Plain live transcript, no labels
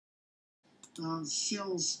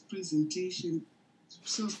sales presentations,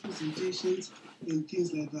 and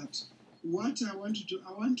things like that. What I want to do,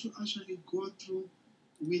 I want to actually go through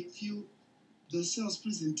with you the sales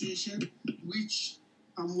presentation, which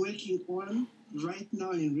I'm working on right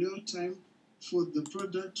now in real time for the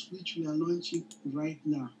product which we are launching right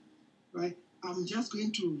now. Right? I'm just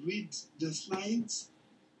going to read the slides.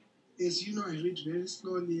 As you know, I read very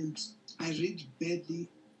slowly and I read badly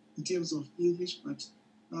in terms of English, but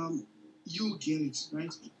you get it,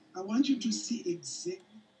 right? I want you to see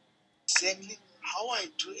exactly how I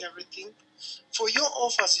do everything. For your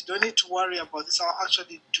offers, you don't need to worry about this. I'll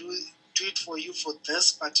actually do it for you for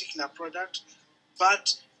this particular product.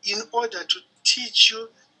 But in order to teach you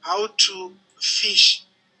how to fish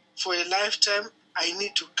for a lifetime, I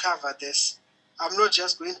need to cover this. I'm not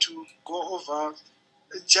just going to go over,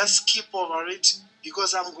 just skip over it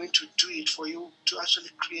because I'm going to do it for you to actually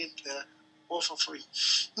create the offer for you.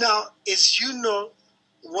 Now, as you know,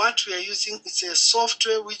 what we are using is a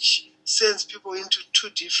software which sends people into two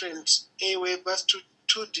different Aweber's,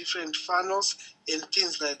 two different funnels and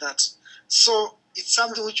things like that. So it's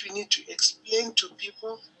something which we need to explain to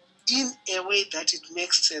people in a way that it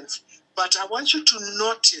makes sense. But I want you to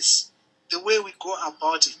notice the way we go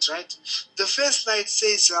about it, right? The first slide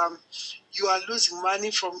says you are losing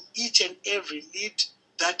money from each and every lead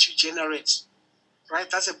that you generate, right?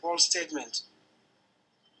 That's a bold statement.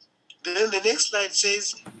 Then the next slide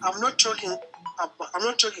says, I'm not talking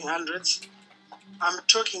hundreds, I'm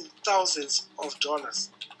talking thousands of dollars,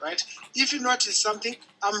 right? If you notice something,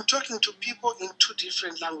 I'm talking to people in two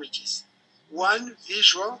different languages. One,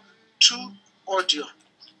 visual, two, audio,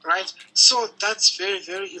 right? So that's very,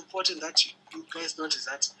 very important that you guys notice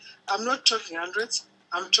that. I'm not talking hundreds,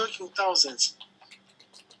 I'm talking thousands.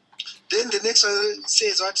 Then the next one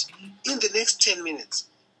says what? In the next 10 minutes.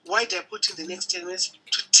 Why did I put in the next 10 minutes?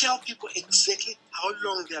 To tell people exactly how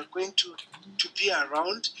long they are going to be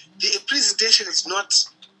around. The presentation is not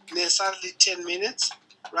necessarily 10 minutes,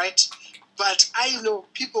 right? But I know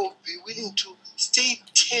people will be willing to stay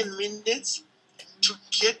 10 minutes to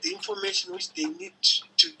get the information which they need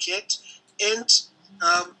to get. And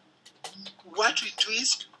what we do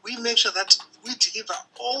is we make sure that we deliver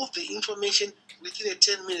all the information within a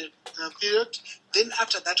 10-minute period. Then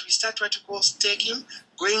after that, we start what we call staking,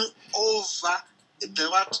 going over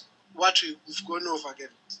what we've gone over again.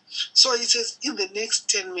 So it says in the next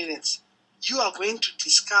 10 minutes, you are going to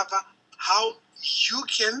discover how you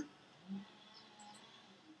can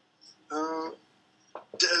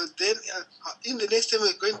in the next 10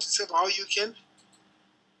 minutes, we're going to discover how you can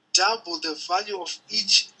double the value of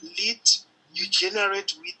each lead you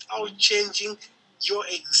generate without changing your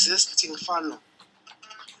existing funnel.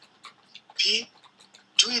 B,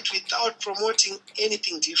 do it without promoting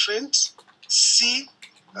anything different. C,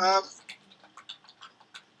 you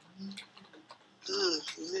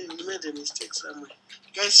made a mistake somewhere.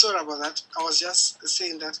 Guys, sorry about that. I was just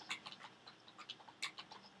saying that.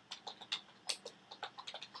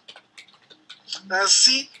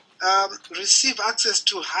 C, receive access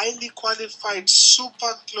to highly qualified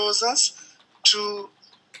super closers to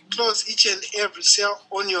close each and every sale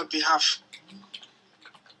on your behalf.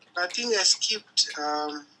 I think I skipped.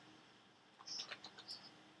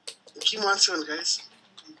 Give me 1 second, guys.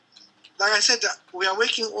 Like I said, we are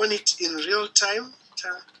working on it in real time.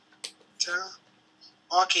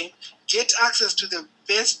 Okay. Get access to the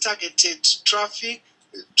best targeted traffic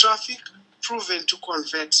proven to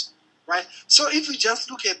convert. Right. So if you just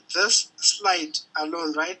look at this slide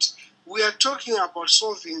alone, right, we are talking about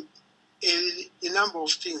solving a number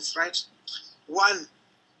of things, right? One,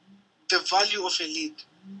 the value of a lead,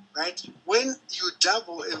 right? When you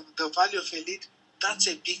double the value of a lead, that's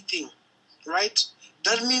a big thing, right?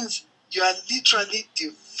 That means you are literally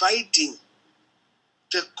dividing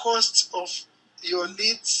the cost of your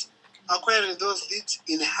leads, acquiring those leads,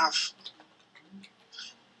 in half.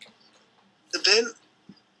 Then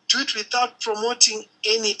do it without promoting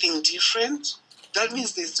anything different. That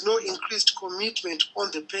means there's no increased commitment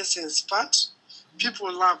on the person's part.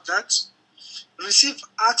 People love that. Receive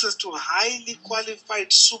access to highly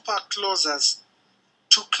qualified super closers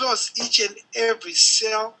to close each and every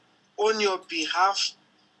sale on your behalf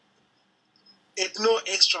at no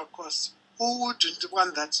extra cost. Who wouldn't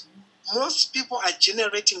want that? Most people are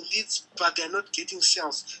generating leads, but they're not getting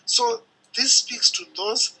sales. So this speaks to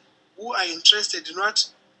those who are interested in what?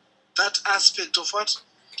 That aspect of what?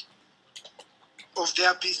 Of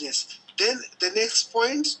their business. Then the next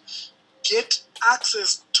point, get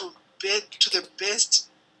access to the best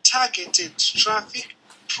targeted traffic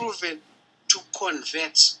proven to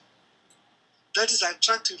convert. That is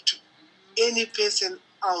attractive to any person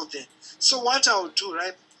out there. So what I'll do,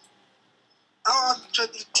 right, I'll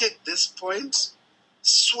actually take this point,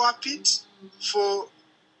 swap it for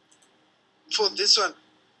this one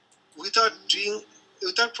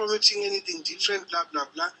without promoting anything different, blah blah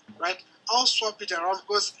blah, right? I'll swap it around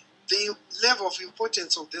because the level of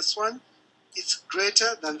importance of this one is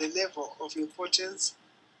greater than the level of importance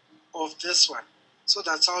of this one. So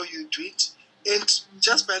that's how you do it. And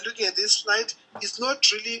just by looking at this slide, it's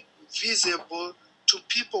not really visible to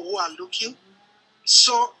people who are looking.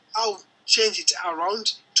 So I'll change it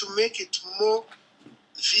around to make it more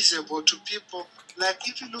visible to people. Like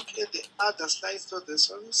if you look at the other slides, not this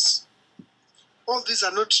ones, all these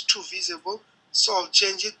are not too visible. So I'll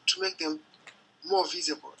change it to make them more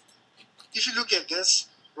visible. If you look at this,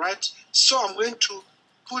 right? So I'm going to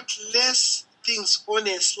put less things on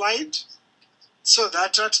a slide so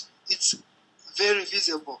that it's very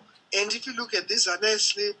visible. And if you look at these are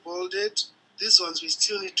nicely bolded. These ones we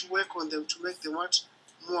still need to work on them to make them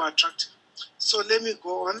more attractive. So let me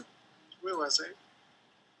go on. Where was I?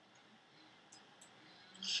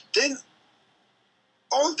 Then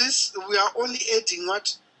all this we are only adding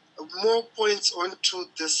more points onto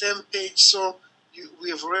the same page. So we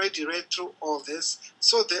have already read through all this.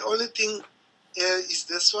 So the only thing is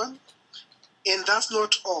this one, and that's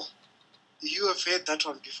not all. You have heard that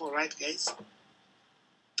one before, right, guys?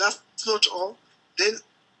 That's not all. Then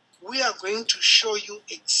we are going to show you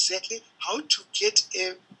exactly how to get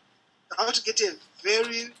a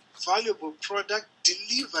very valuable product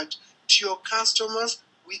delivered to your customers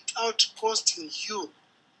without costing you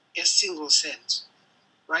a single cent,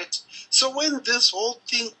 right? So when this whole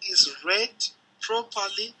thing is read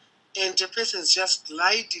properly and the person is just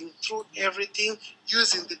gliding through everything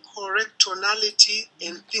using the correct tonality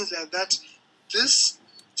and things like that, this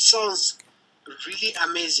sounds really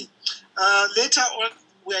amazing. Later on,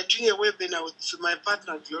 we are doing a webinar with my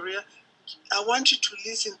partner Gloria. I want you to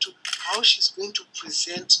listen to how she's going to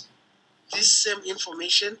present this same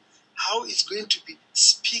information, how it's going to be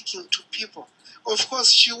speaking to people. Of course,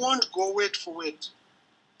 she won't go word for word,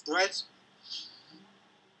 right?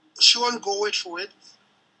 She won't go word for word,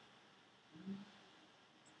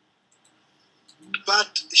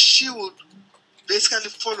 but she would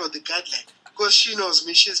basically follow the guideline because she knows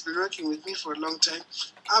me. She's been working with me for a long time.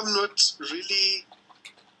 I'm not really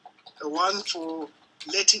the one for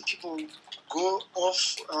letting people go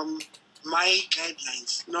off my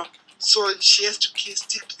guidelines. No. So she has to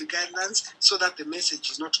stick to the guidelines so that the message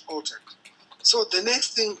is not altered. So the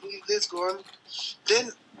next thing, let's go on.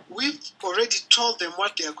 Then we've already told them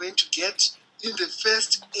what they are going to get in the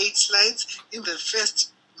first 8 slides, in the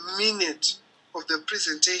first minute of the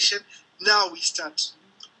presentation. Now we start.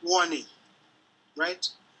 Warning, right?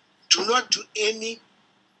 Do not do any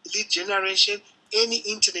lead generation, any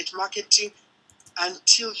internet marketing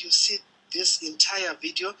until you see this entire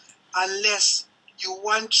video, unless you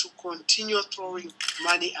want to continue throwing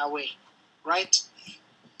money away, right?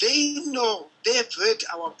 They know, they've heard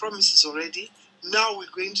our promises already. Now we're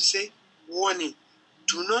going to say, warning,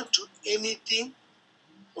 do not do anything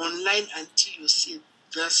online until you see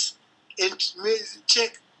this. And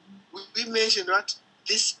check, we mentioned what?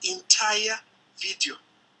 This entire video,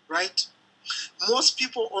 right? Most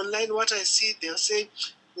people online, what I see, they'll say,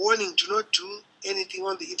 warning, do not do anything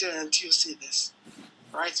on the internet until you see this,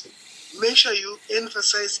 right? Make sure you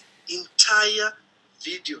emphasize entire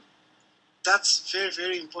video. That's very,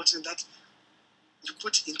 very important that you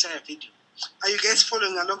put entire video. Are you guys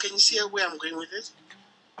following along? Can you see where I'm going with it?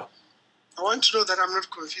 I want to know that I'm not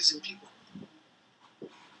confusing people.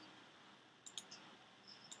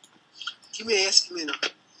 Give me a yes, give me a no.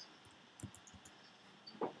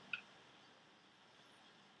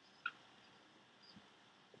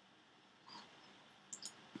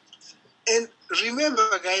 And remember,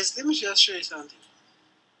 guys, let me just show you something.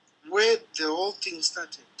 Where the whole thing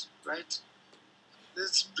started, right?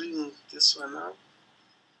 Let's bring this one up.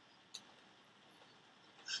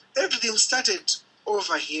 Everything started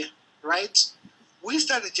over here, right? We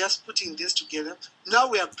started just putting this together. Now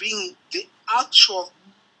we are bringing the actual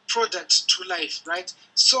product to life, right?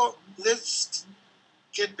 So let's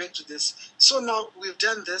get back to this. So now we've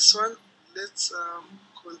done this one. Let's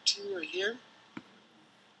continue here.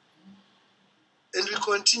 And we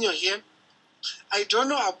continue here. I don't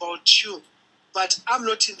know about you, but I'm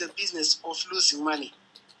not in the business of losing money.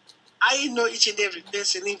 I know each and every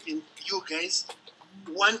person, even you guys,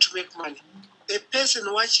 want to make money. A person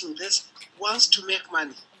watching this wants to make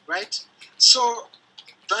money, right? So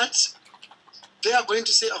that they are going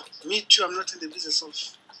to say, oh, me too, I'm not in the business of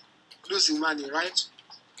losing money, right?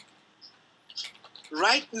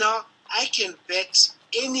 Right now, I can bet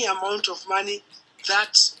any amount of money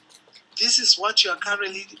that this is what your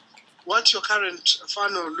current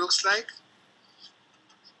funnel looks like.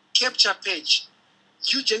 Capture page.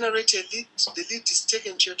 You generate a lead. The lead is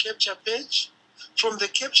taken to your capture page. From the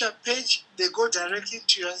capture page, they go directly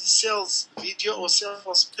to your sales video or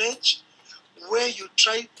sales page, where you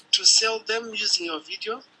try to sell them using your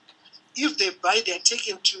video. If they buy, they are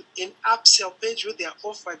taken to an upsell page where they are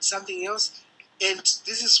offered something else. And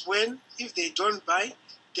this is when, if they don't buy,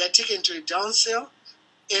 they are taken to a downsell.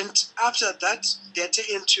 And after that, they are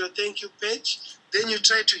taken to your thank you page. Then you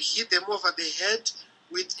try to hit them over the head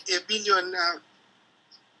with a billion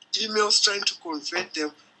emails trying to convert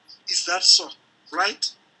them. Is that so? Right?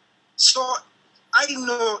 So I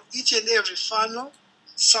know each and every funnel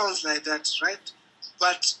sounds like that, right?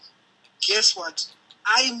 But guess what?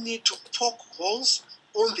 I need to poke holes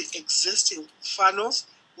on the existing funnels,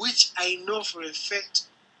 which I know for a fact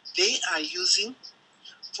they are using,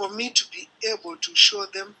 for me to be able to show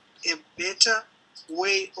them a better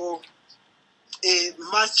way or a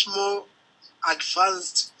much more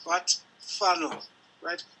advanced funnel,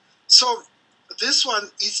 right? So this one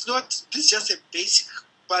is not, this is just a basic,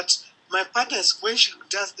 but my partner is, when she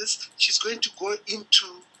does this, she's going to go into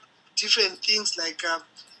different things like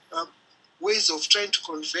ways of trying to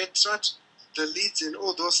convert the leads and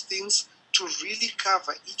all those things to really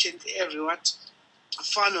cover each and every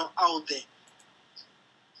funnel out there.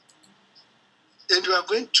 And we are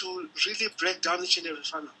going to really break down each and every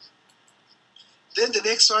funnel. Then the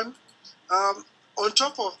next one, on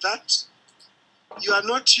top of that, you are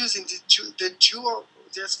not using the dual.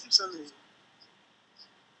 Just keep something.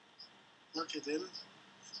 Okay, then.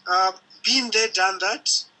 Been there, done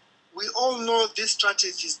that. We all know these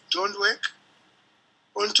strategies don't work.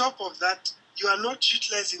 On top of that, you are not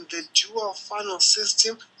utilizing the dual funnel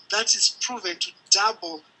system that is proven to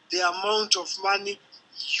double the amount of money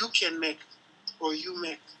you can make or you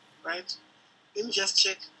make, right? Let me just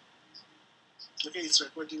check. Okay, it's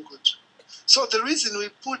recording good. So the reason we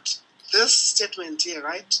put this statement here,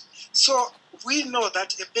 right? So we know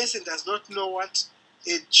that a person does not know what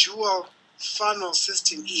a dual funnel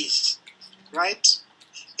system is, right?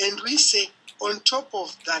 And we say on top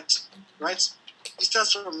of that, right? It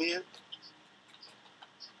starts from here.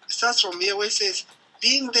 It starts from here where it says,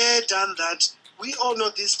 been there, done that. We all know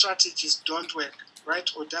these strategies don't work, right?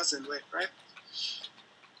 Or doesn't work, right?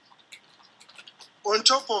 On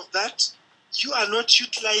top of that, you are not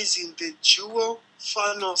utilizing the dual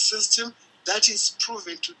funnel system that is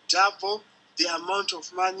proven to double the amount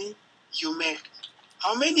of money you make.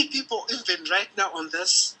 How many people, even right now on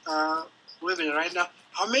this webinar right now,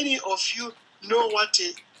 how many of you know what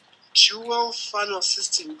a dual funnel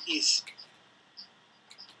system is?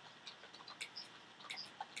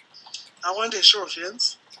 I want a show of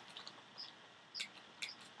hands.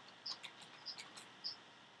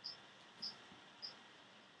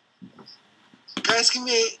 Guys, give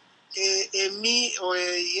me a me or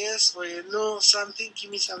a yes or a no, something.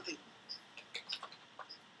 Give me something.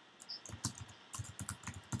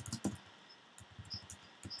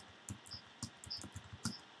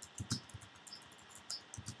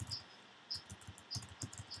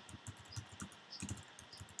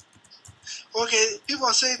 Okay, people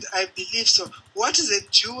said I believe so. What is a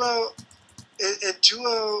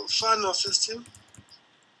dual funnel system?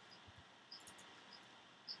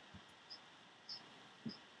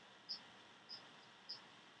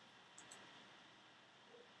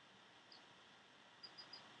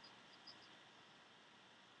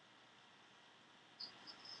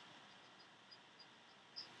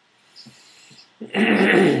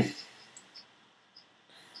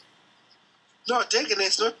 No, Dagen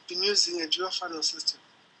has not been using a dual funnel system.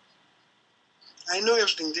 I know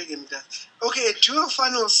everything Dagen does. Okay, a dual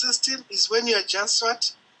funnel system is when you are just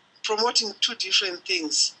promoting two different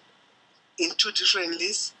things in two different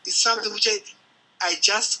lists. It's something which I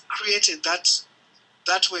just created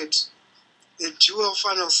that word, a dual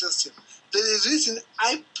funnel system. The reason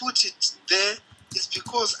I put it there is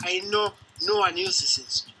because I know no one uses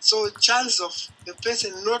it. So chances of the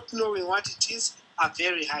person not knowing what it is are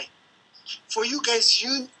very high. For you guys,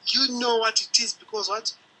 you know what it is because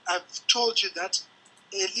what I've told you that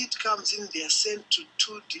a lead comes in, they are sent to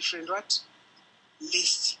two different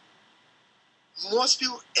lists. Most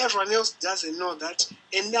people, everyone else doesn't know that,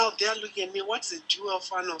 and now they're looking at me. What is a dual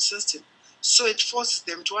funnel system? So it forces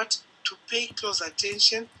them to pay close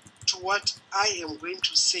attention to what I am going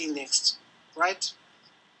to say next, right?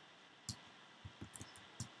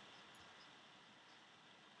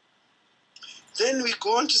 Then we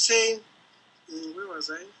go on to say, where was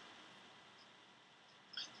I?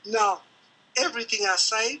 Now, everything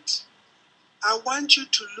aside, I want you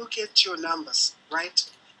to look at your numbers, right?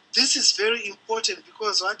 This is very important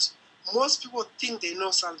because what? Most people think they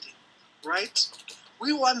know something, right?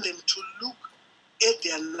 We want them to look at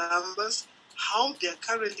their numbers, how they are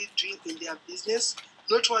currently doing in their business,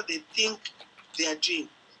 not what they think they are doing.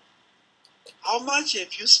 How much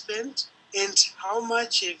have you spent and how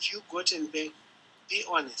much have you gotten back? Be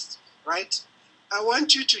honest, right? I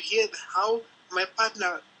want you to hear how my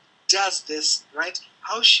partner does this, right?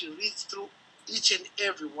 How she reads through each and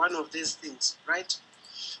every one of these things, right?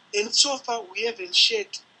 And so far, we haven't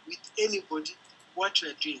shared with anybody what we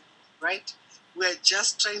are doing, right? We are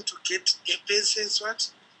just trying to get a person's what?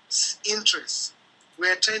 Interest. We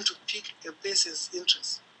are trying to pick a person's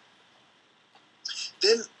interest.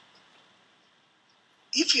 Then,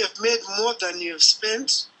 if you have made more than you have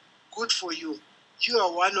spent, good for you. You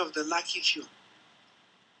are one of the lucky few.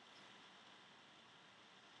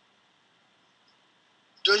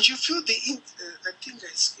 Don't you feel I think I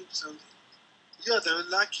skipped something. You are the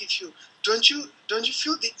lucky few. Don't you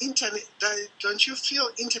feel the internet? Don't you feel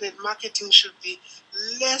internet marketing should be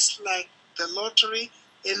less like the lottery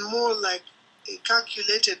and more like a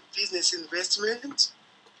calculated business investment?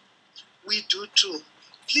 We do too.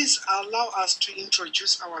 Please allow us to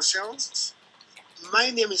introduce ourselves.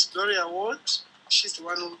 My name is Gloria Ward. She's the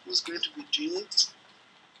one who's going to be doing it.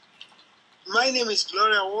 My name is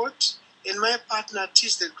Gloria Ward, and my partner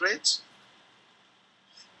Tich the Great.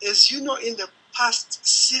 As you know, in the past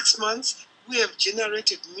 6 months, we have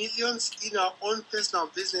generated millions in our own personal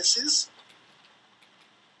businesses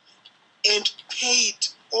and paid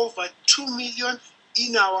over 2 million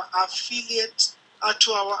in our affiliate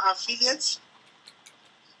to our affiliates.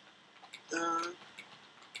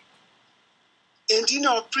 And in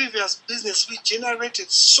our previous business, we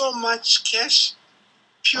generated so much cash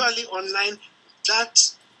purely online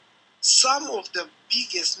that some of the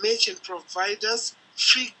biggest merchant providers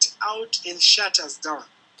freaked out and shut us down,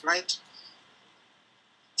 right?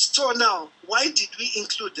 So now, why did we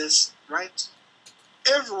include this, right?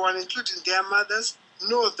 Everyone, including their mothers,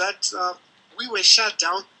 know that we were shut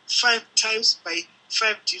down 5 times by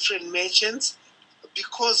 5 different merchants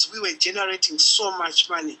because we were generating so much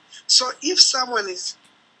money. So if someone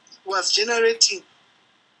was generating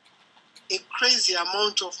a crazy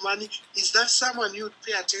amount of money, is that someone you would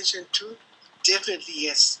pay attention to? Definitely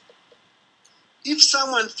yes. If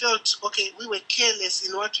someone felt, okay, we were careless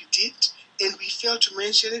in what we did and we failed to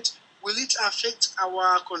mention it, will it affect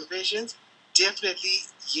our conversions? Definitely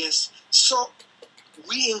yes. So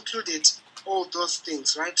we included all those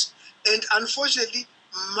things, right? And unfortunately,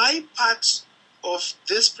 my part of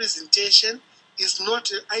this presentation is not,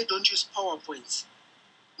 I don't use PowerPoints.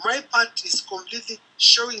 My part is completely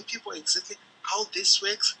showing people exactly how this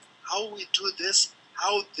works, how we do this,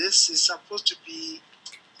 how this is supposed to be.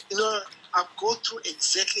 I go through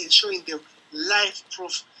exactly and showing them live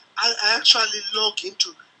proof. I actually log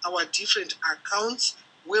into our different accounts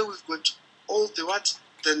where we've got all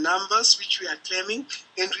the numbers which we are claiming,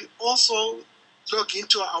 and we also log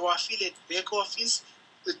into our affiliate back office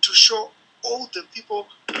to show all the people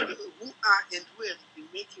who are and who have been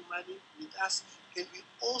making money with us, and we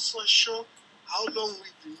also show how long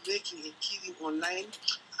we've been making a killing online.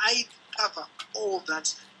 I cover all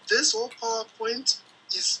that. This whole PowerPoint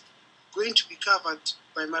is going to be covered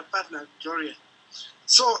by my partner Gloria.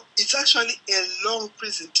 So it's actually a long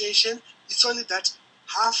presentation. It's only that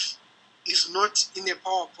half is not in a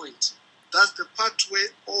PowerPoint. That's the part where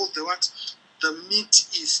all the meat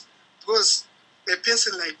is. Because a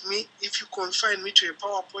person like me, if you confine me to a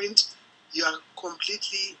PowerPoint, you are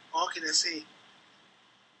completely, how can I say,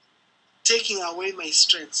 taking away my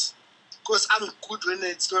strengths. Because I'm good when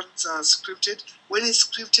it's not scripted. When it's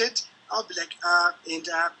scripted, I'll be like, and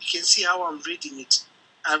you can see how I'm reading it.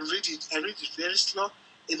 I read it very slow,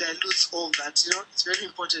 and I lose all that. It's very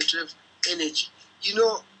important to have energy.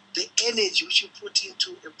 The energy which you put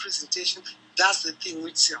into a presentation, that's the thing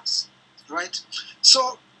which sells, right?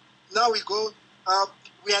 So now we go.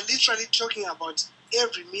 We are literally talking about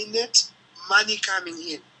every minute money coming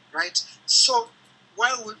in, right? So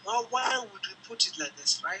why would we put it like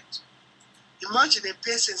this, right? Imagine a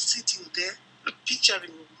person sitting there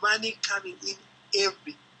picturing money coming in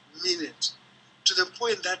every minute to the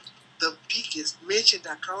point that the biggest merchant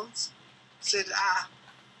accounts said,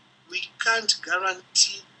 we can't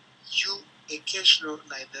guarantee you a cash flow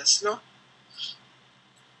like this.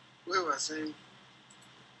 Where was I?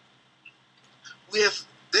 We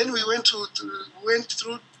went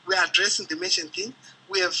through, we're addressing the merchant thing.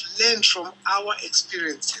 We have learned from our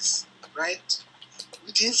experiences, right?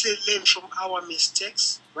 We didn't say learn from our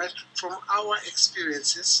mistakes, right? From our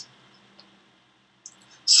experiences.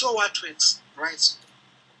 So what works, right?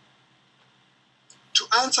 To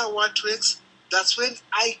answer what works, that's when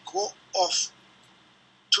I go off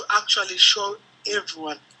to actually show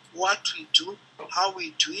everyone what we do, how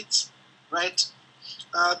we do it, right?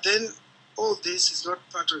 Then all this is not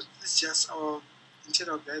part of this, just our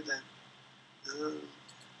internal guideline. Uh,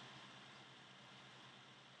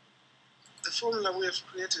 the formula we have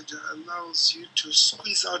created allows you to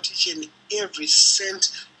squeeze out each and every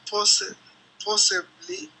cent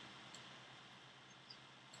possibly,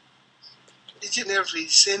 each and every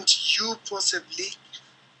cent you possibly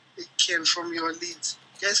can from your leads.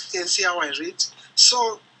 You guys can see how I read.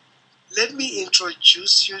 So let me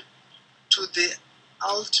introduce you to the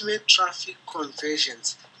ultimate traffic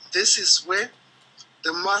conversions. This is where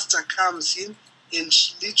the master comes in and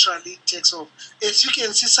literally takes off. As you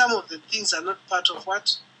can see, some of the things are not part of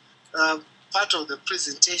what? Part of the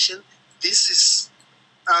presentation. This is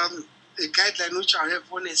a guideline which I have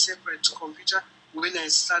on a separate computer when I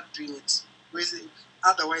start doing it.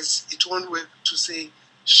 Otherwise, it won't work to say,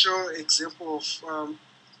 show example of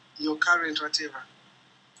your current whatever.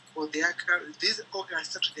 Or their current, this, okay, I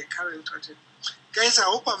start with their current whatever. Guys, I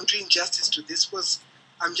hope I'm doing justice to this because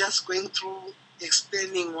I'm just going through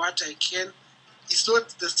explaining what I can. It's not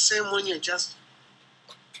the same when you're just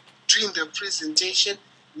doing the presentation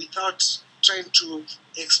without trying to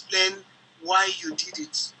explain why you did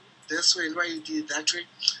it this way and why you did it that way.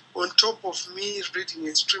 On top of me reading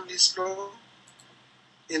extremely slow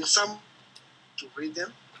and some to read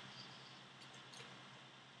them.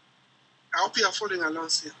 I hope you are following along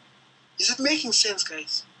here. Is it making sense,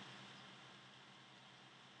 guys?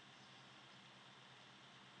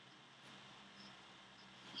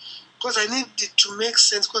 Because I need it to make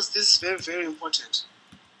sense because this is very, very important.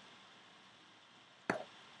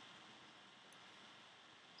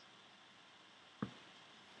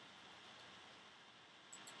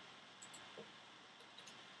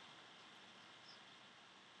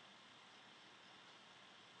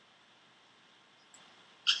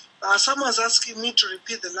 Someone's asking me to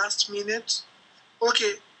repeat the last minute.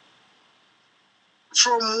 Okay,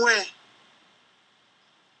 from where?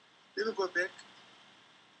 Let me go back.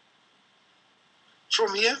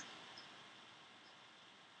 From here?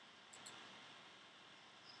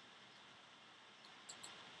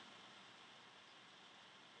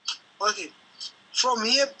 Okay. From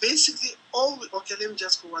here, basically, okay, let me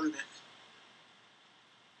just go one back.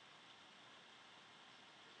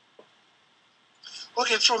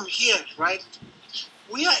 Okay, from here, right,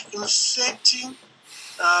 we are inserting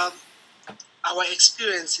our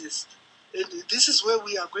experiences. And this is where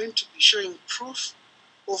we are going to be showing proof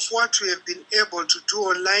of what we have been able to do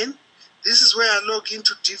online. This is where I log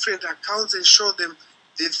into different accounts and show them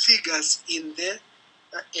the figures in there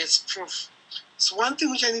as proof. So one thing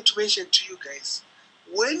which I need to mention to you guys,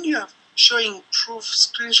 when you are showing proof,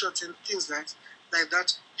 screenshots and things like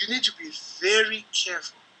that, you need to be very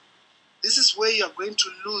careful. This is where you are going to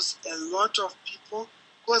lose a lot of people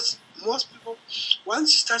because most people,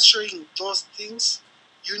 once you start showing those things,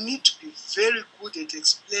 you need to be very good at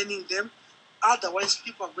explaining them. Otherwise,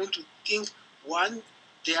 people are going to think, one,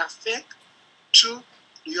 they are fake, two,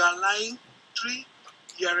 you are lying, three,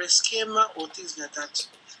 you are a scammer or things like that.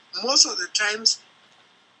 Most of the times,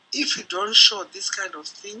 if you don't show these kind of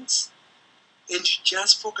things and you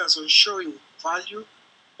just focus on showing value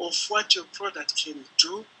of what your product can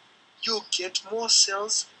do, you get more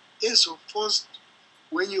sales as opposed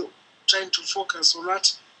when you're trying to focus on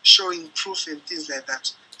not showing proof and things like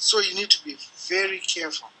that. So you need to be very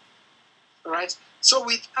careful. All right. So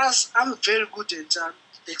with us, I'm very good at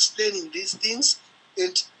explaining these things,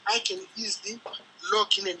 and I can easily log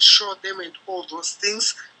in and show them and all those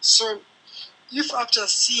things. So if after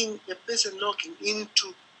seeing a person logging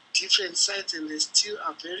into different sites and they still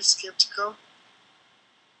are very skeptical,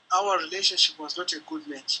 our relationship was not a good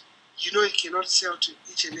match. You know, you cannot sell to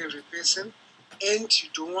each and every person, and you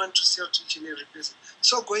don't want to sell to each and every person.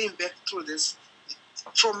 So going back through this,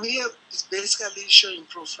 from here is basically showing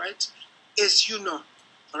proof, right? As you know,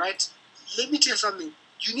 right? Let me tell you something.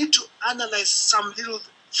 You need to analyze some little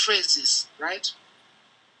phrases, right?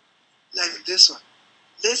 Like this one.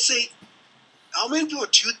 Let's say, how many people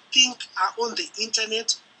do you think are on the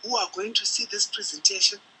internet who are going to see this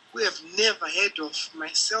presentation who have never heard of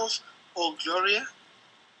myself or Gloria?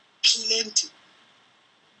 Plenty.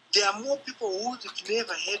 There are more people who have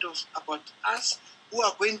never heard of about us who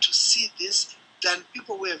are going to see this than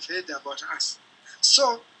people who have heard about us.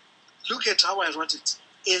 So look at how I wrote it.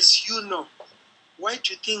 As you know. Why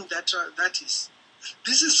do you think that that is?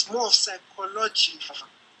 This is more of psychology.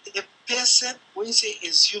 A person, when you say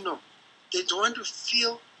as you know, they don't want to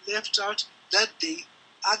feel left out, that they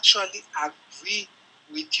actually agree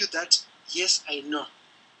with you that, yes, I know.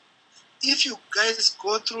 If you guys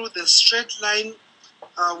go through the straight line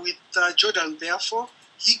with Jordan Belfort,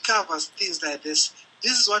 he covers things like this.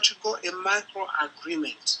 This is what you call a micro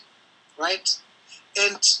agreement, right?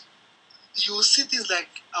 And you see things like,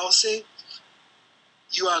 I'll say,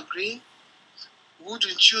 you agree,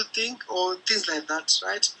 wouldn't you think, or things like that,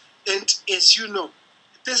 right? And as you know,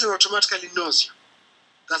 the person automatically knows you.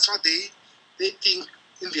 That's what they think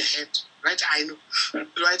in their head, right? I know,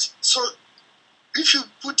 right? So if you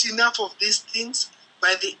put enough of these things,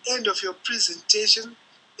 by the end of your presentation,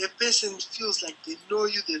 a person feels like they know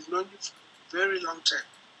you, they've known you for a very long time.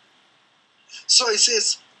 So it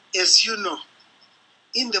says, as you know,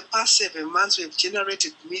 in the past 7 months, we've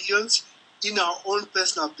generated millions in our own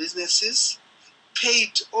personal businesses,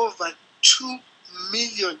 paid over 2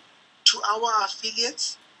 million to our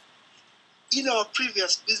affiliates. In our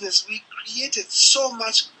previous business, we created so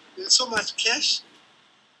much cash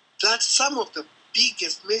that some of the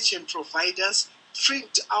biggest merchant providers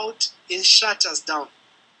freaked out and shut us down.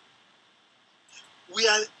 We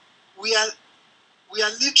are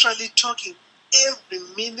literally talking every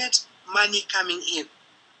minute money coming in.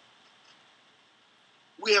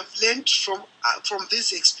 We have learned from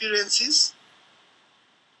these experiences.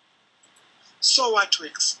 So what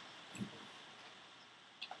works?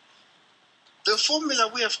 The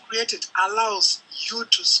formula we have created allows you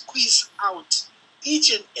to squeeze out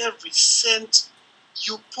each and every cent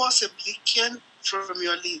you possibly can from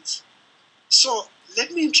your leads. So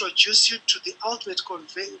let me introduce you to the ultimate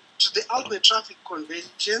traffic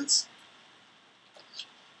conversions.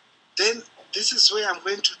 Then this is where I'm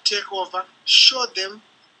going to take over, show them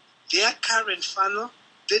their current funnel.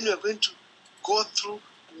 Then we're going to go through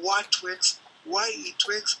what works, why it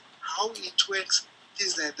works, how it works,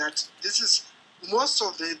 things like that. This is most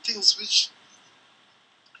of the things which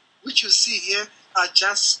you see here are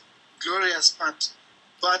just glorious part.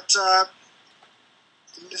 But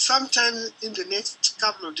sometime in the next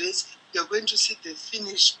couple of days, you're going to see the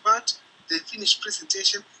finished part, the finished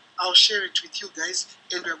presentation. I'll share it with you guys,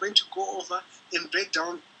 and we're going to go over and break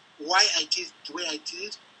down why I did the way I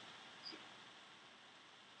did.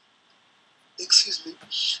 Excuse me.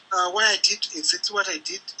 Why I did exactly what I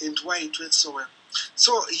did and why it worked so well.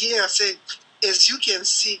 So here I say, as you can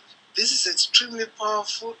see, this is extremely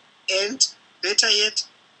powerful, and better yet,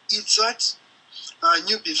 it's what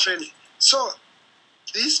newbie friendly. So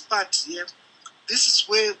this part here, this is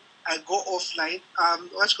where I go offline.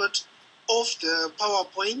 What's called off the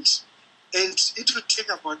PowerPoint, and it will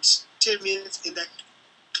take about 10 minutes, and then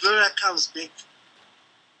Gloria comes back.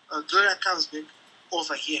 Gloria comes back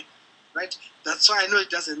over here, right? That's why I know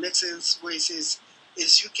it doesn't make sense where it says,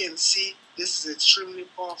 as you can see, this is extremely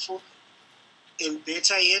powerful, and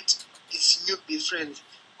better yet, it's newbie friendly.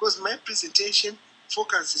 Because my presentation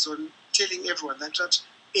focuses on telling everyone that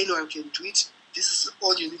anyone can do it. This is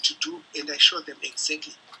all you need to do, and I show them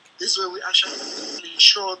exactly. This is where we actually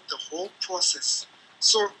show the whole process.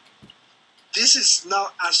 So this is now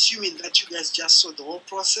assuming that you guys just saw the whole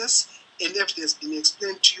process, and everything has been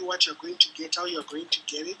explained to you, what you're going to get, how you're going to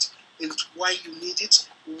get it, and why you need it.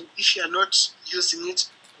 If you're not using it,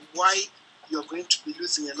 why you're going to be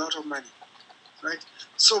losing a lot of money, right?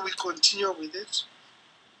 So we continue with it.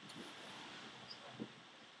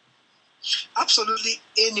 Absolutely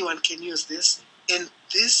anyone can use this, and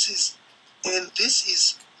this is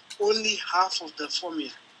only half of the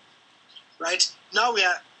formula, right? Now we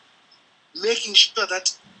are making sure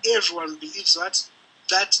that everyone believes that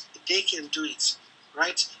they can do it,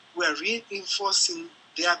 right? We are reinforcing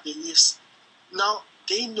their beliefs. Now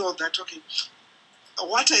they know that, okay,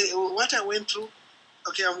 what I went through,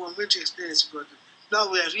 okay, I'm going to explain it.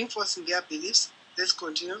 Now we are reinforcing their beliefs. Let's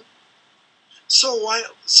continue. So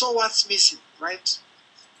what's missing, right?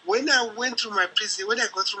 When I go through my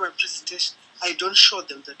presentation, I don't show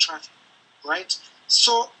them the traffic, right?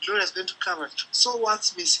 So Gloria is going to cover it. So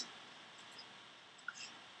what's missing?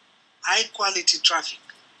 High quality traffic.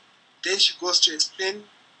 Then she goes to explain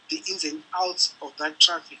the ins and outs of that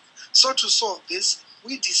traffic. So to solve this,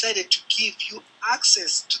 we decided to give you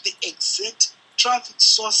access to the exact traffic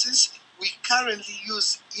sources we currently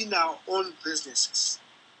use in our own businesses.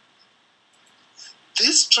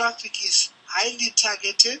 This traffic is highly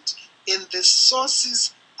targeted, and the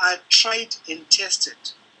sources are tried and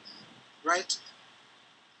tested, right?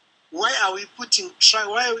 Why are we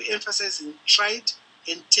emphasizing tried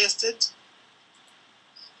and tested?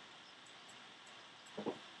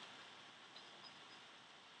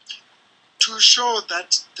 To show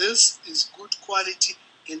that this is good quality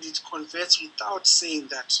and it converts without saying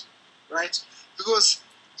that, right? Because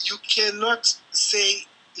you cannot say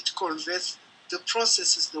it converts. The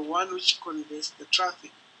process is the one which converts the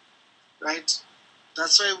traffic, right?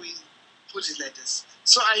 That's why we put it like this.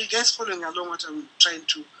 So are you guys following along what I'm trying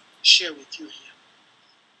to share with you here?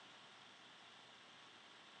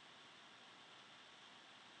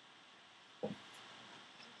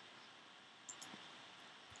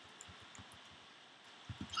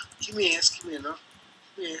 Give me a yes, give me a no.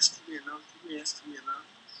 Give me a yes, give me a no. Give me a yes, give me a no.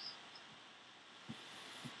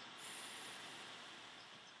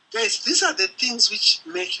 Guys, these are the things which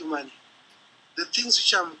make you money. The things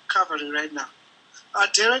which I'm covering right now.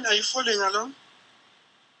 Darren, are you following along?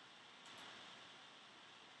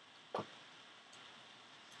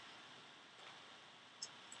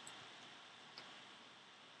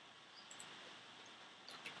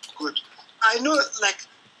 Good. I know, like,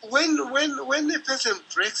 when a person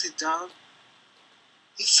breaks it down,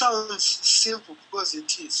 it sounds simple because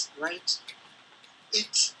it is, right?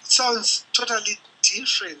 It sounds totally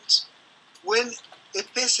different when a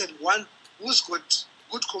person, one who's got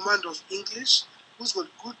good command of English, who's got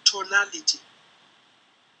good tonality,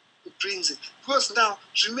 brings it. Because now,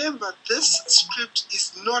 remember, this script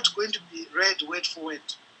is not going to be read word for word.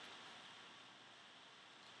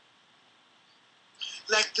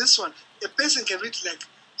 Like this one, a person can read like,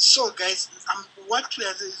 so guys, what we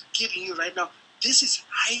are giving you right now, this is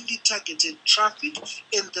highly targeted traffic,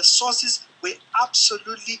 and the sources were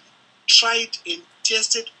absolutely tried and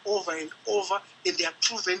tested over and over, and they are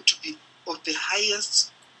proven to be of the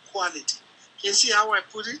highest quality. Can you see how I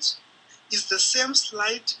put it? It's the same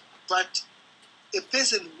slide, but a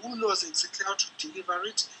person who knows exactly how to deliver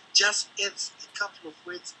it just adds a couple of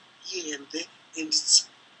words here and there, and it's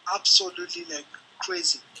absolutely like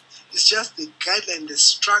crazy. It's just the guideline, the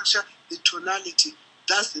structure, the tonality.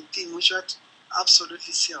 That's the thing which what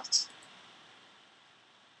absolutely sells.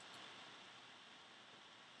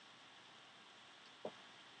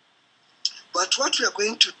 But what we are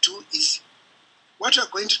going to do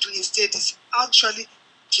instead is actually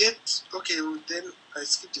get, okay, then I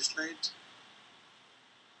skipped the slide.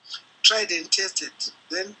 Tried and tested.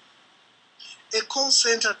 Then a call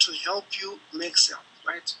center to help you make sales,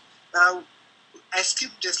 right? Now, I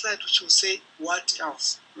skipped the slide which will say what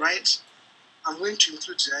else, right? I'm going to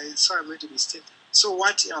include it. I saw I made a mistake. So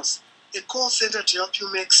what else? A call center to help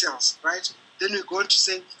you make sales, right? Then we're going to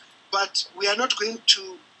say, but we are not going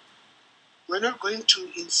to,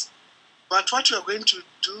 but what we are going to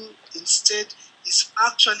do instead is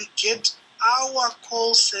actually get our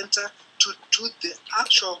call center to do the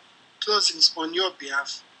actual closings on your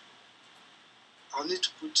behalf. I'll need to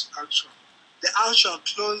put the actual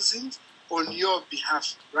closings on your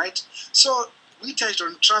behalf, right? So we touched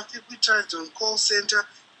on traffic, we touched on call center,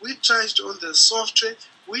 we touched on the software,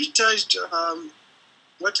 we touched,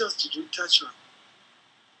 what else did we touch on?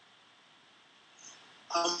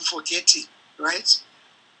 I'm forgetting, right?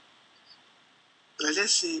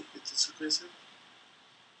 Let's see if it's a question.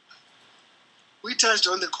 We touched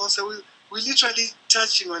on the call center, we literally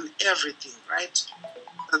touching on everything, right?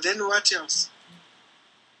 And then what else?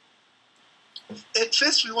 At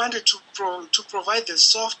first, we wanted to provide the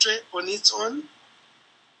software on its own,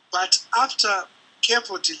 but after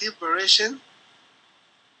careful deliberation,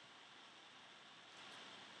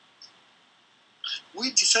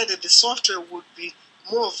 we decided the software would be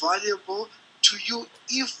more valuable to you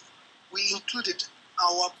if we included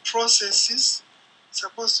our processes.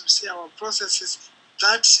 Supposed to say our processes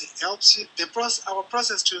that helps you. Our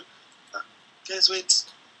process to guys wait.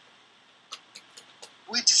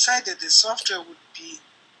 We decided the software would be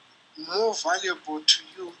more valuable to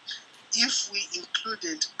you if we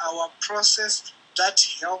included our process that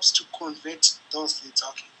helps to convert those leads.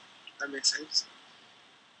 Okay, that makes sense.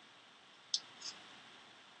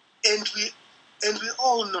 And we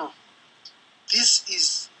all know this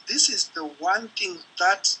is the one thing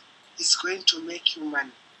that is going to make you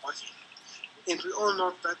money. Okay. And we all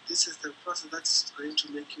know that this is the process that is going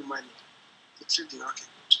to make you money. Including, okay.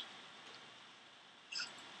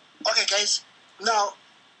 Okay guys, now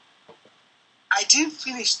I didn't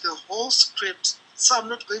finish the whole script, so I'm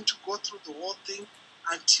not going to go through the whole thing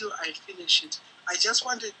until I finish it. I just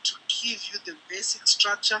wanted to give you the basic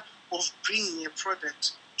structure of bringing a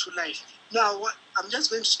product to life. Now, what I'm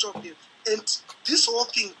just going to stop here. And this whole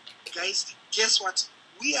thing, guys, guess what?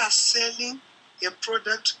 We are selling a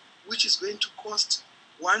product which is going to cost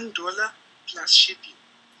 $1 plus shipping.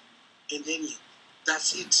 And then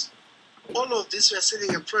that's it. All of this, we are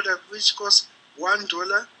selling a product which costs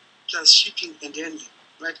 $1 plus shipping and handling,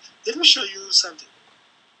 right? Let me show you something.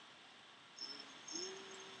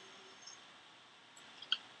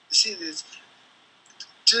 You see this?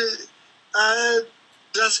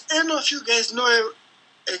 Does any of you guys know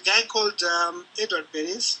a guy called Edward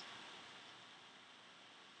Bernays.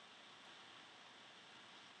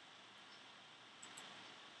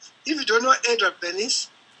 If you don't know Edward Bernays,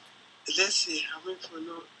 let's see how many people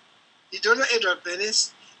know. You don't know Edward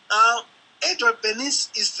Bernays? Edward Bernays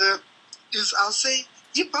is I'll say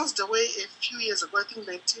he passed away a few years ago. I think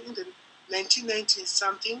in the 1990s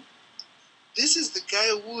something. This is the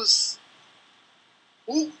guy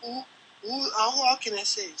how can I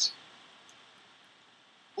say it?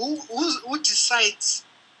 Who decides,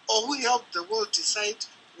 or who helped the world decide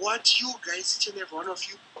what you guys, each and every one of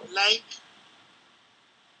you, like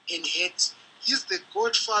and hate. He's the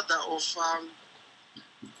godfather of how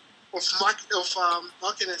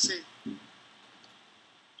can I say,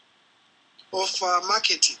 of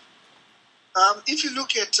marketing. If you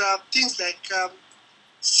look at things like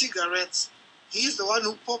cigarettes, he's the one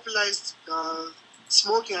who popularized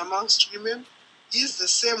smoking amongst women. He's the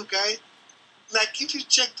same guy. Like if you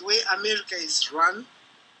check the way America is run,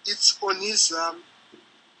 it's on his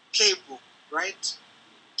playbook, right?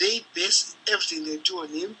 They base everything they do on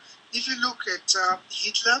him. If you look at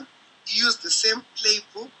Hitler, he used the same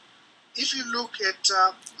playbook. If you look at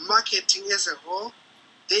marketing as a whole,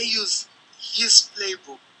 they use his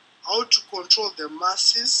playbook. How to control the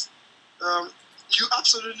masses. You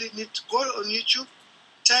absolutely need to go on YouTube,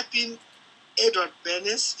 type in Edward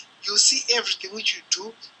Bernays. You see everything which you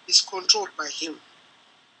do is controlled by him.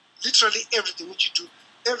 Literally everything which you do,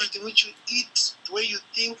 everything which you eat, the way you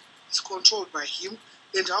think is controlled by him,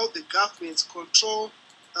 and how the governments control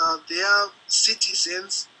their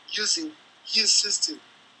citizens using his system,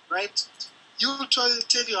 right? He will tell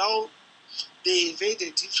you how they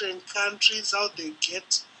invaded different countries, how they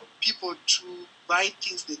get people to buy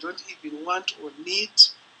things they don't even want or need.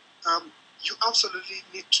 You absolutely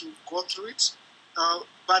need to go through it,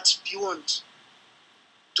 but beyond,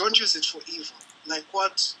 don't use it for evil, like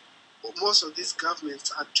what most of these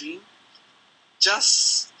governments are doing.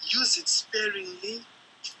 Just use it sparingly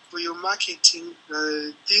for your marketing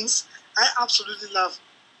things. I absolutely love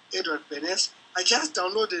Edward Bernays. I just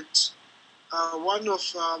downloaded one of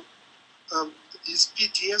his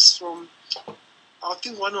PDFs from, I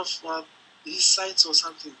think, one of his sites or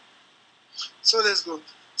something. So let's go.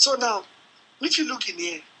 So now, if you look in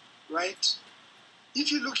here, right?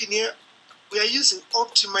 If you look in here, we are using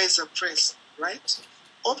Optimizer Press, right?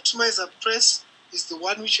 Optimizer Press is the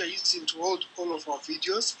one which we are using to hold all of our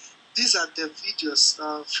videos. These are the videos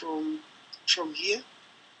from here.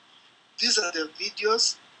 These are the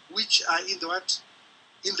videos which are in the what?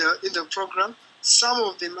 In the program. Some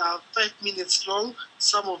of them are 5 minutes long,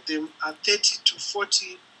 some of them are 30 to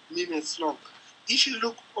 40 minutes long. If you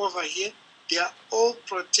look over here, they are all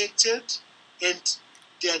protected and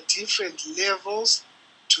there are different levels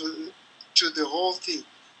to the whole thing.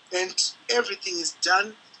 And everything is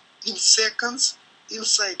done in seconds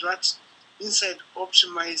inside what? Inside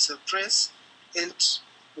Optimizer Press. And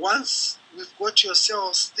once we've got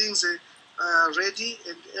yourselves things ready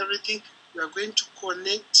and everything, we are going to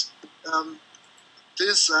connect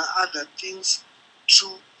these other things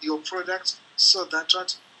to your product so that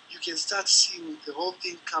what you can start seeing the whole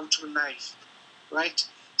thing come to life, right?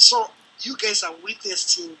 So you guys are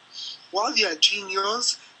witnessing while you are doing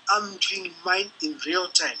yours, I'm doing mine in real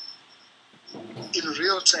time. In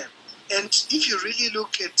real time. And if you really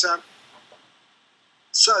look at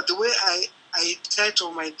so the way I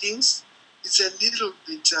title my things, it's a little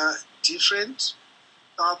bit different.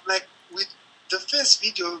 Like with the first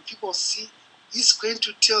video people see, is going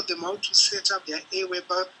to tell them how to set up their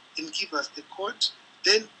Aweber and give us the code.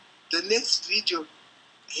 Then the next video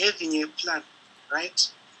having a plan,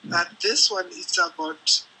 right? This one is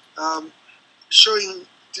about showing,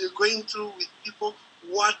 going through with people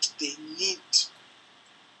what they need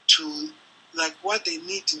to, like what they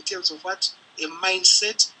need in terms of what a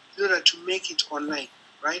mindset in order to make it online,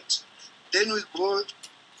 right? Then we go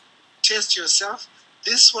test yourself.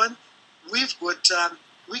 This one, we've got,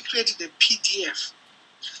 we created a PDF.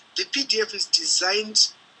 The PDF is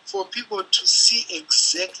designed for people to see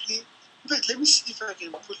exactly. But let me see if I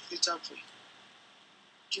can put it up for you.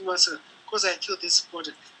 Give me a second, because I feel this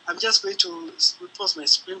important. I'm just going to pause my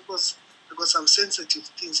screen because I've got some sensitive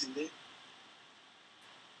things in there.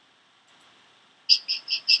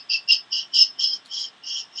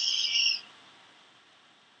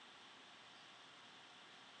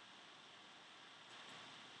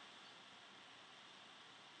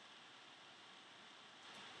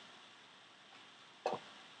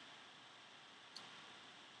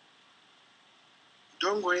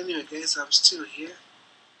 Don't go anywhere, guys. I'm still here.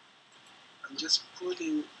 I'm just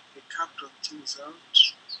pulling a couple of things out.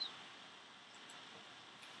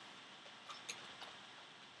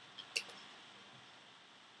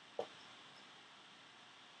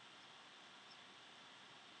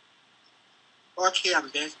 Okay, I'm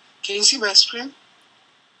back. Can you see my screen?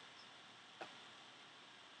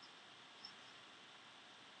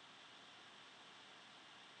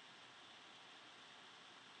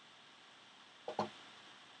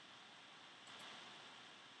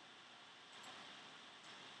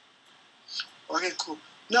 Okay, cool.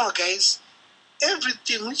 Now, guys,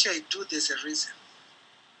 everything which I do, there's a reason.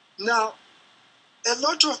 Now, a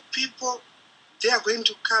lot of people, they are going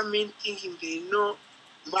to come in thinking they know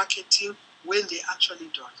marketing when they actually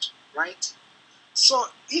don't, right? So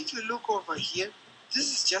if you look over here,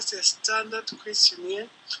 this is just a standard questionnaire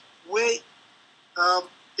where um,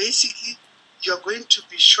 basically you're going to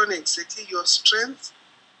be shown exactly your strengths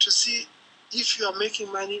to see if you are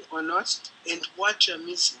making money or not and what you're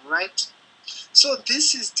missing, right? So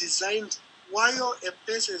this is designed while a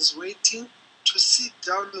person is waiting to sit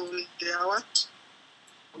down with their what?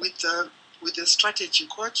 With the strategy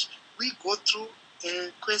coach. We go through a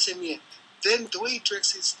questionnaire. Then the way it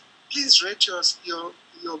works is please rate your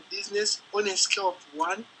business on a scale of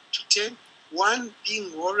 1 to 10, 1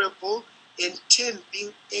 being horrible and 10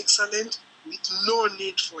 being excellent with no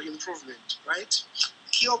need for improvement, right?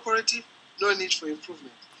 Key operative, no need for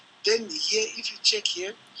improvement. Then here, if you check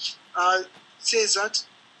here, it says that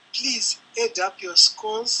please add up your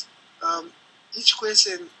scores. Each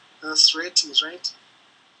question has ratings, right?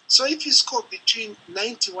 So if you score between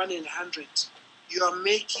 91 and 100, you are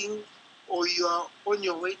making or you are on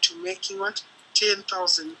your way to making what?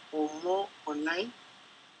 10,000 or more online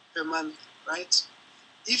per month, right?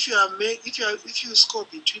 If you score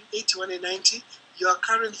between 81 and 90, you are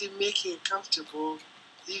currently making a comfortable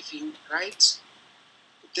living, right?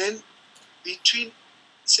 Then between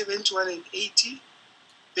 71 and 80,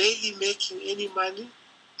 barely making any money.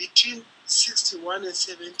 Between 61 and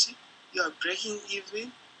 70, you are breaking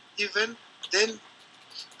even. Then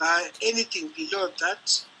anything below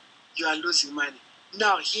that, you are losing money.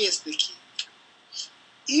 Now, here's the key.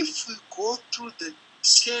 If we go through the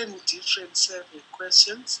 10 different survey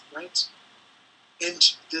questions, right,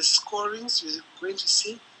 and the scorings, you're going to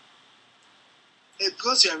see,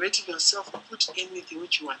 because you are rating yourself, put anything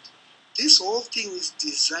which you want. This whole thing is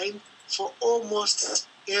designed for almost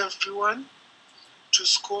everyone to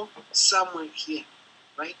score somewhere here,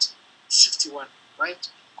 right? 61, right?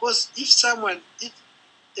 Because if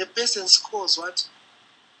a person scores what?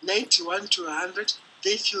 91 to 100,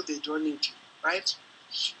 they feel they don't need you, right?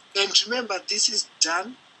 And remember, this is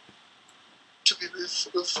done to be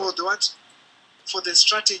for the what? For the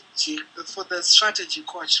strategy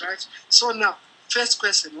coach, right? So now, first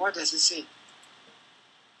question, what does it say?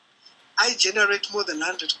 I generate more than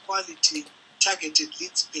 100 quality targeted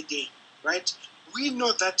leads per day, right? We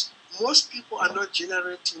know that most people are not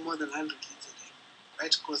generating more than 100 leads a day,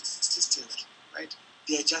 right? Consistently, right?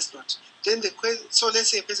 They are just not. Then the question, so let's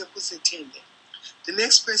say a person puts a 10 there. The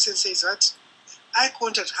next person says that I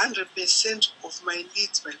contact 100% of my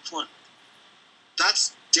leads by phone.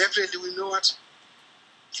 That's definitely, we know what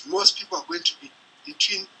most people are going to be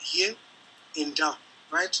between here and down,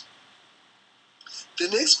 right? The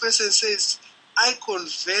next person says, I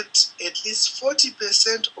convert at least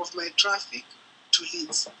 40% of my traffic to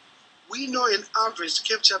leads. We know an average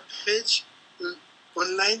capture page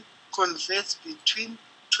online converts between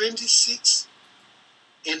 26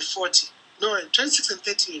 and 40. No, 26 and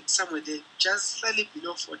 38, somewhere there, just slightly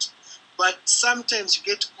below 40. But sometimes you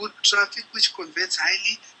get good traffic which converts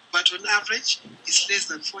highly, but on average, it's less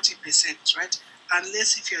than 40%, right?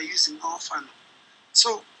 Unless if you are using our funnel.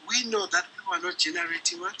 So we know that people are not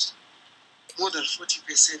generating what? More than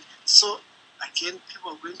 40%. So again,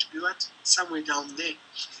 people are going to be what? Somewhere down there.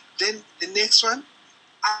 Then the next one,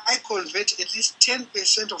 I convert at least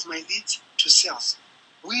 10% of my leads to sales.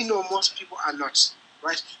 We know most people are not,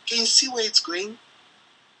 right? Can you see where it's going?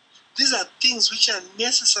 These are things which are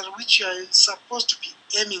necessary, which you are supposed to be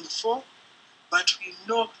aiming for, but we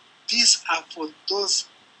know these are for those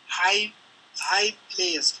high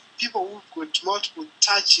players, people who've got multiple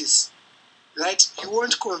touches, right? You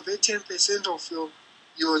won't convert 10% of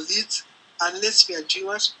your leads unless you are doing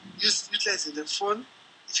what? Utilizing the phone.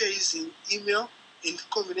 If you're using email in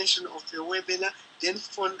combination of your webinar, then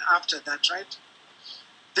phone after that, right?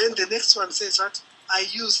 Then the next one says what? I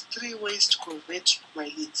use 3 ways to convert my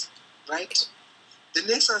leads, right? The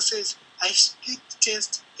next one says I split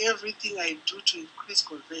test everything I do to increase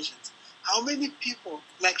conversions. How many people,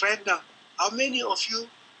 like right now, how many of you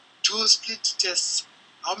do split tests?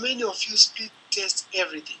 How many of you split test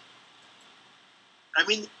everything? I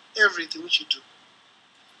mean everything which you do.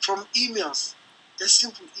 From emails, a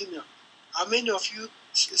simple email. How many of you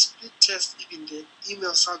split test even the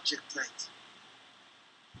email subject lines?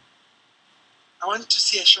 I want to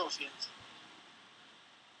see a show of hands.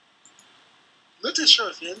 Not a show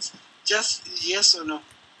of hands, just yes or no.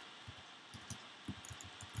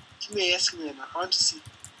 Give me a yes, give me a no. I want to see.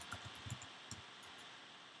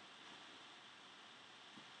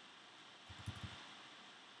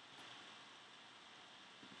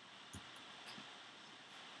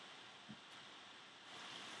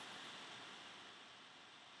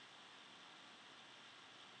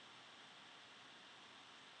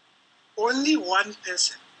 Only one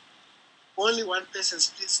person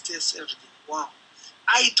split tests everything. Wow.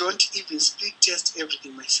 I don't even split test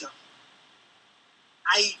everything myself.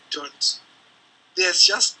 I don't. There's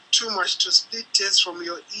just too much to split test from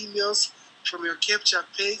your emails, from your capture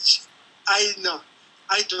page. I know.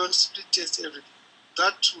 I don't split test everything.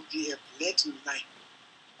 That would be a blatant lie.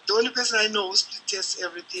 The only person I know who split tests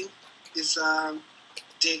everything is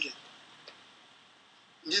Dagan.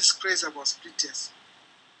 He's crazy about split tests.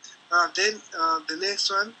 Then the next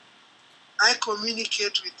one, I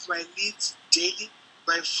communicate with my leads daily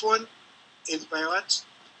by phone and by what?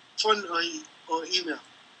 Phone or email.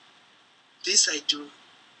 This I do.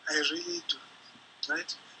 I really do.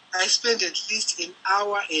 Right? I spend at least an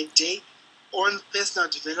hour a day on personal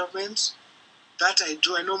development. That I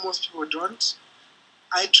do. I know most people don't.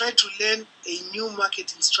 I try to learn a new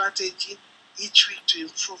marketing strategy each week to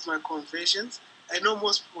improve my conversions. I know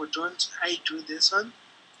most people don't. I do this one.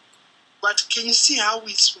 But can you see how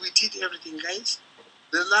we did everything, guys?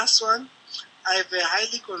 The last one, I have a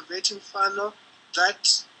highly converting funnel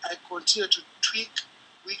that I continue to tweak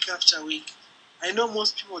week after week. I know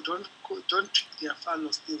most people don't tweak their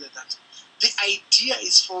funnels, things like that. The idea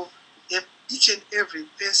is for each and every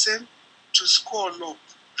person to score low.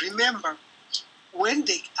 Remember, when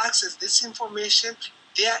they access this information,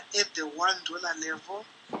 they are at the $1 level,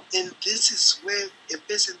 and this is where a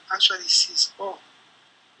person actually sees, oh,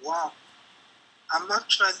 wow, I'm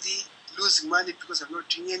actually losing money because I'm not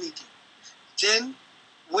doing anything. Then,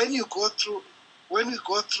 when we go through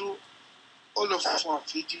all of our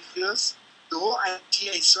videos, the whole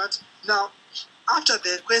idea is what now. After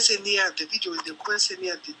the questionnaire, the video with the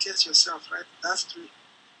questionnaire, the test yourself, right? That's 3.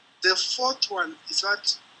 The 4th one is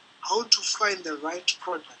what how to find the right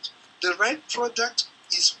product. The right product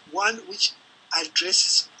is one which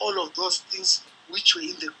addresses all of those things which were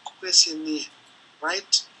in the questionnaire,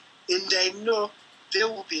 right? And I know they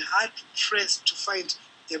will be hard pressed to find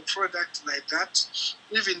a product like that.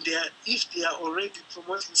 Even if they are already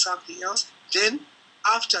promoting something else, then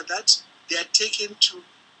after that they are taken to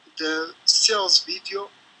the sales video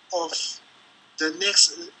of the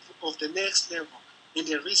next level, and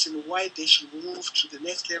the reason why they should move to the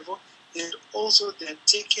next level, and also they're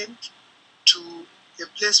taken to a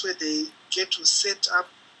place where they get to set up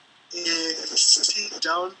a sit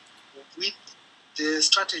down with the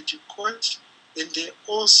strategy coach, and they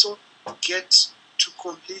also get to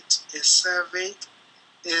complete a survey,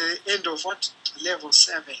 end of what level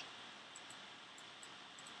survey.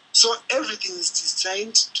 So everything is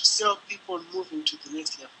designed to help people moving to the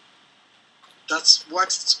next level. That's what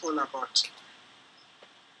it's all about.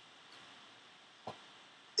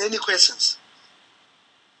 Any questions?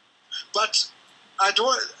 But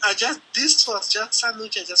this was just something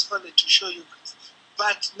which I just wanted to show you guys.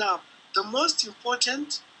 But now, the most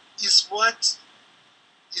important is what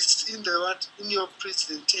is in your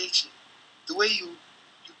presentation. The way you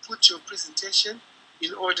put your presentation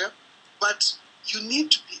in order, but you need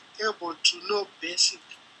to be able to know basic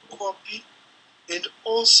copy, and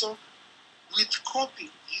also with copy,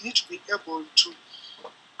 you need to be able to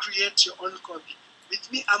create your own copy.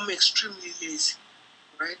 With me, I'm extremely lazy,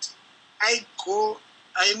 right? I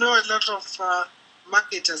know a lot of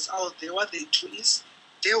marketers out there. What they do is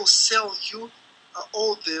they'll sell you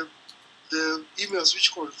all the emails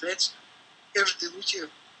which convert, everything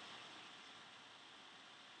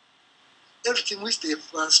which they've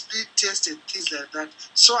split tested, things like that.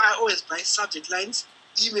 So I always buy subject lines,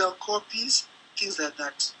 email copies, things like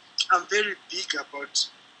that. I'm very big about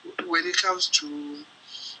when it comes to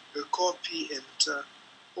copy and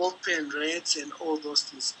open rates and all those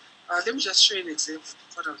things. Let me just show you an example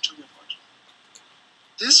of what I'm talking about.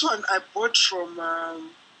 This one I bought from,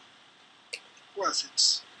 who was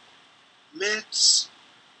it?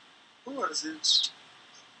 Who was it?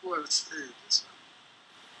 Who was this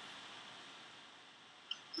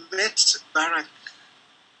one?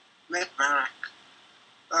 Matt Barak.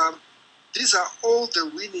 These are all the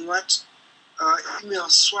winning email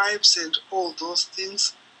swipes and all those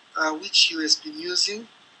things which he has been using.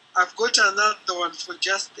 I've got another one for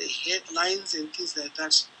just the headlines and things like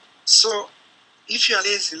that. So if you're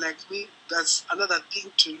lazy like me, that's another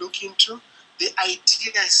thing to look into. The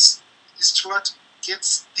idea is to get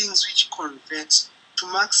things which convert, to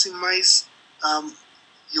maximize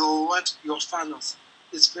your funnels.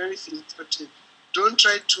 It's very filtered. Don't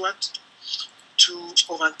try to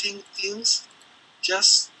overthink things.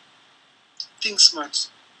 Just think smart.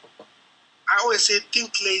 I always say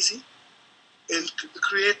think lazy and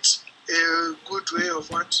create a good way of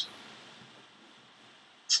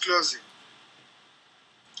closing.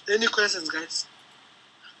 Any questions, guys?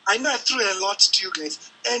 I know I threw a lot to you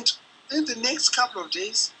guys, and in the next couple of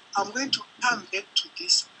days, I'm going to come back to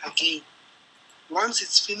this again. Once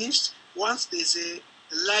it's finished, once there's a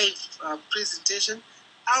live presentation,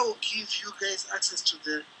 I will give you guys access to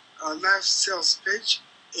the live sales page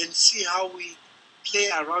and see how we play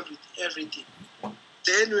around with everything.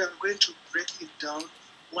 Then we are going to break it down,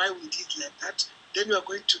 why we did like that. Then we are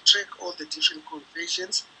going to track all the different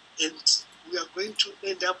conversions, and we are going to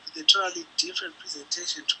end up with a totally different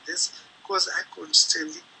presentation to this, because I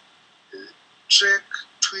constantly track,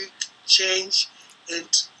 tweak, change,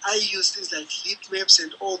 and I use things like heat maps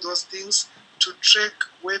and all those things to track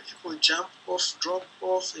where people jump off, drop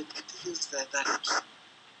off, and things like that.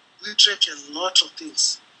 We track a lot of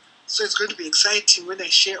things. So it's going to be exciting when I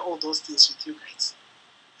share all those things with you guys.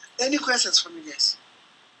 Any questions from you guys?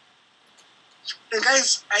 And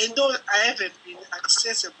guys, I know I haven't been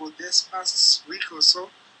accessible this past week or so.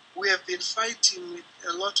 We have been fighting with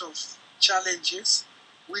a lot of challenges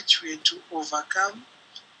which we had to overcome.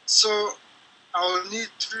 So I'll need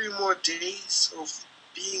 3 more days of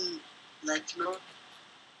being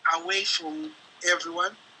away from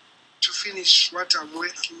everyone to finish what I'm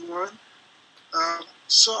working on.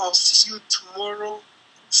 So I'll see you tomorrow,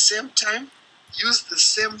 same time. Use the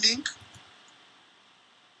same link.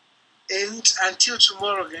 And until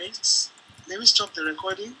tomorrow, guys, let me stop the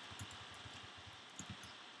recording.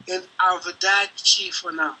 And Avadachi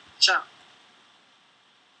for now. Ciao.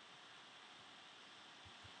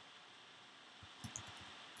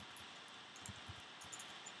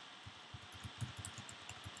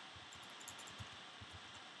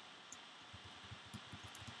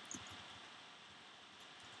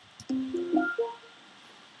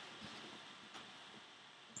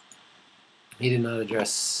 He did not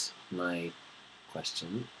address my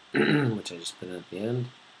question, which I just put in at the end.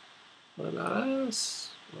 What about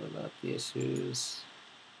us? What about the issues?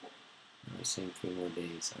 We're saying 3 more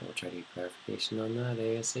days. I will try to get clarification on that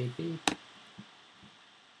ASAP.